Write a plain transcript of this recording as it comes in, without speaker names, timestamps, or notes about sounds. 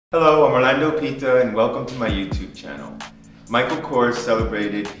Hello, I'm Orlando Pita and welcome to my YouTube channel. Michael Kors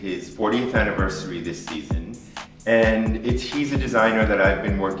celebrated his 40th anniversary this season, and he's a designer that I've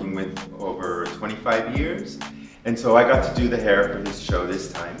been working with over 25 years, and so I got to do the hair for his show this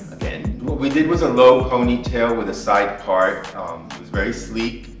time again. What we did was a low ponytail with a side part. It was very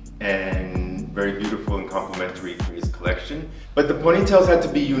sleek and very beautiful and complimentary for his collection, but the ponytails had to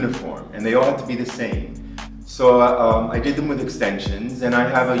be uniform and they all had to be the same. So I did them with extensions, and I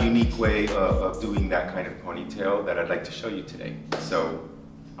have a unique way of doing that kind of ponytail that I'd like to show you today. So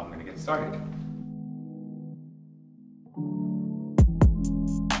I'm going to get started.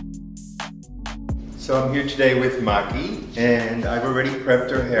 So I'm here today with Maki, and I've already prepped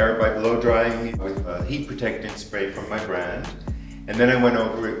her hair by blow drying it with a heat protectant spray from my brand. And then I went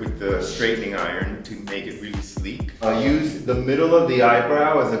over it with the straightening iron to make it really sleek. I used the middle of the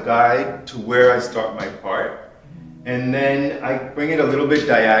eyebrow as a guide to where I start my part. And then I bring it a little bit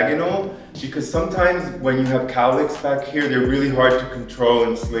diagonal because sometimes when you have cowlicks back here, they're really hard to control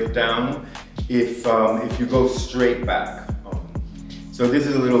and slick down if you go straight back. So this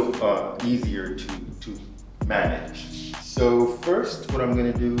is a little easier to manage. So first what I'm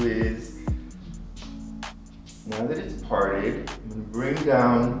going to do is, now that it's parted, I'm going to bring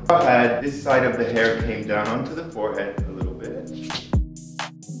down, this side of the hair came down onto the forehead a little bit.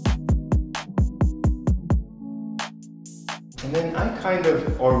 And then I kind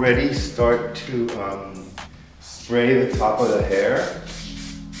of already start to spray the top of the hair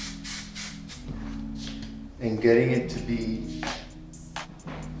and getting it to be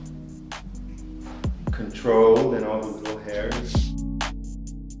controlled and all the little hairs.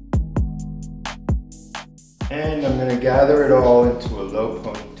 And I'm going to gather it all into a low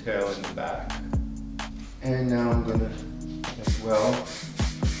ponytail in the back. And now I'm going to, as well,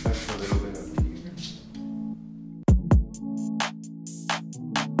 touch a little bit up here.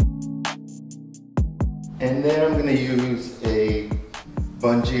 And then I'm going to use a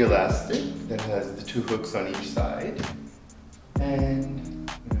bungee elastic that has the 2 hooks on each side. And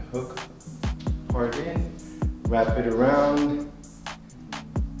I'm going to hook part in, wrap it around.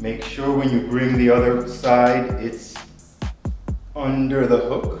 Make sure when you bring the other side, it's under the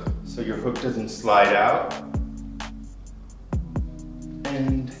hook, so your hook doesn't slide out.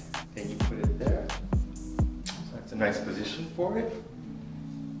 And then you put it there. So that's a nice position for it.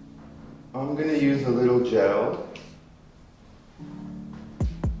 I'm going to use a little gel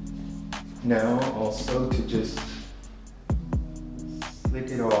now also to just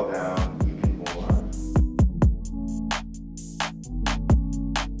slick it all down even more.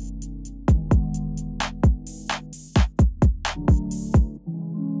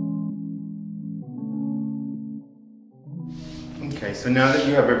 Okay, so now that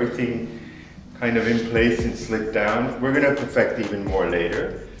you have everything kind of in place and slicked down, we're going to perfect even more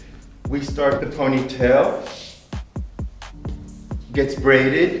later. We start the ponytail, gets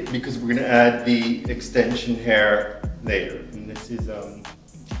braided because we're going to add the extension hair later. And this is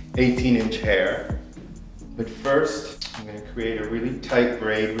 18-inch hair. But first, I'm going to create a really tight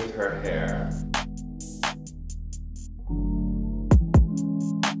braid with her hair.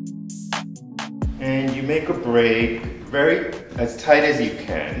 And you make a braid as tight as you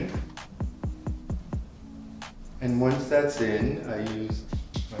can. And once that's in, I use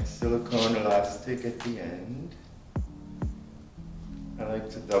my silicone elastic at the end. I like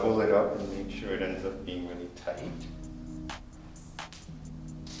to double it up and make sure it ends up being really tight.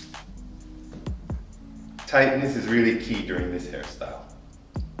 Tightness is really key during this hairstyle.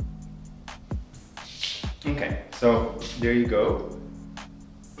 Okay, so there you go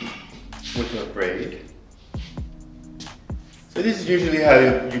with your braid. So this is usually how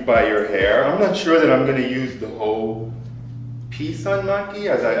you buy your hair. I'm not sure that I'm going to use the whole piece on Maki.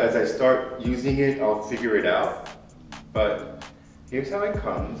 As I start using it, I'll figure it out. But here's how it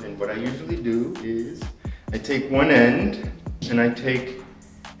comes. And what I usually do is I take one end and I take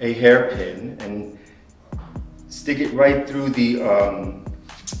a hairpin and stick it right through the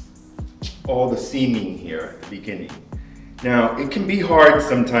all the seaming here at the beginning. Now, it can be hard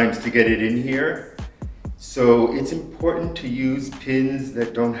sometimes to get it in here. So it's important to use pins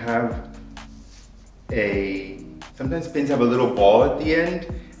that don't have sometimes pins have a little ball at the end,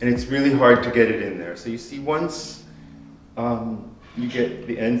 and it's really hard to get it in there. So you see, once you get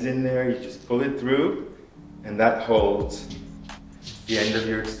the ends in there, you just pull it through, and that holds the end of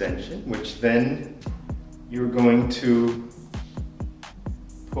your extension, which then you're going to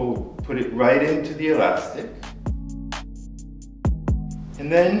put it right into the elastic.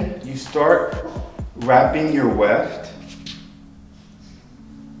 And then you start wrapping your weft.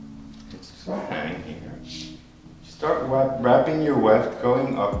 It's just hang here. Start wrapping your weft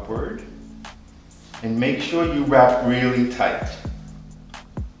going upward, and make sure you wrap really tight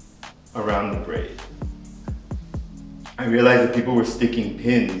around the braid. I realized that people were sticking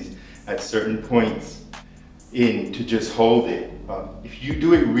pins at certain points in to just hold it. If you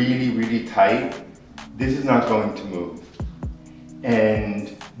do it really tight, this is not going to move.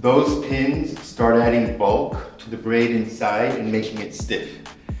 And those pins start adding bulk to the braid inside and making it stiff.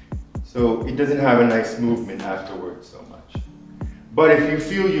 So it doesn't have a nice movement afterwards so much. But if you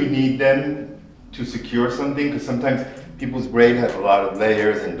feel you need them to secure something, because sometimes people's braid has a lot of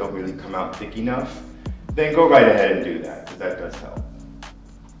layers and don't really come out thick enough, then go right ahead and do that, because that does help.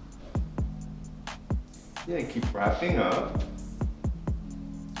 Yeah, keep wrapping up.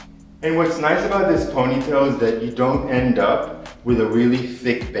 And what's nice about this ponytail is that you don't end up with a really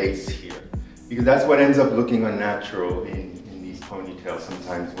thick base here, because that's what ends up looking unnatural in these ponytails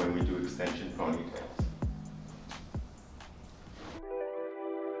sometimes when we do extension ponytails.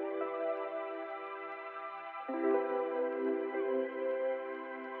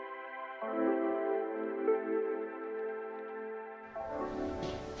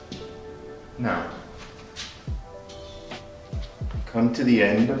 Now, come to the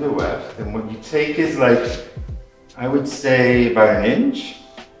end of the weft, and what you take is like, I would say about an inch,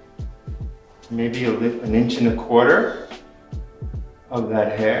 maybe an inch and a quarter of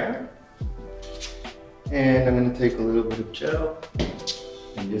that hair. And I'm going to take a little bit of gel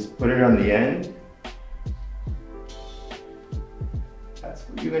and just put it on the end. That's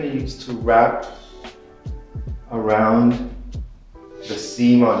what you're going to use to wrap around the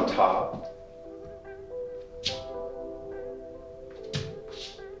seam on top.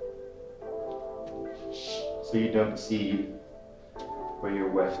 So you don't see where your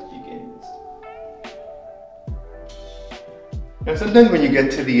weft begins. Now sometimes when you get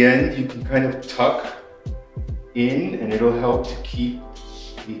to the end, you can kind of tuck in and it'll help to keep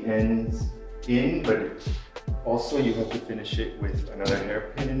the ends in, but also you have to finish it with another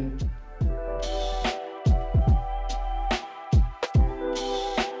hairpin.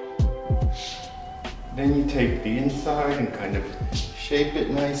 Then you take the inside and kind of shape it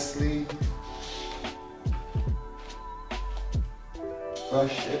nicely.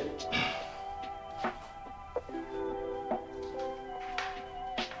 Brush it.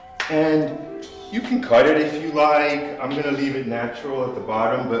 And you can cut it if you like. I'm gonna leave it natural at the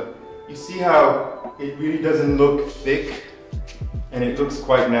bottom, but you see how it really doesn't look thick and it looks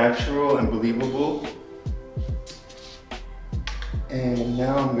quite natural and believable. And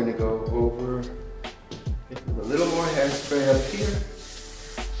now I'm gonna go over it with a little more hairspray up here.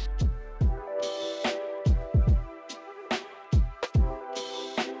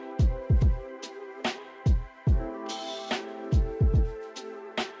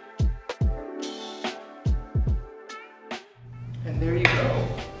 And there you go.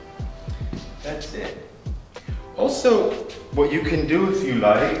 That's it. Also, what you can do if you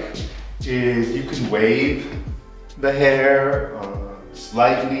like is you can wave the hair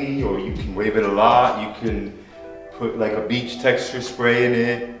slightly, or you can wave it a lot. You can put like a beach texture spray in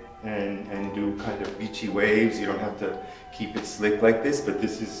it and do kind of beachy waves. You don't have to keep it slick like this, but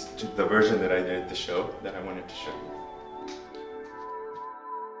this is the version that I did at the show that I wanted to show you.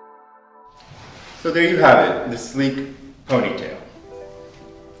 So there you have it, the sleek ponytail.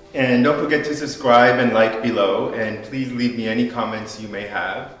 And don't forget to subscribe and like below, and please leave me any comments you may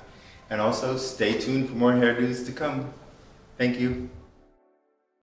have. And also stay tuned for more hairdos to come. Thank you.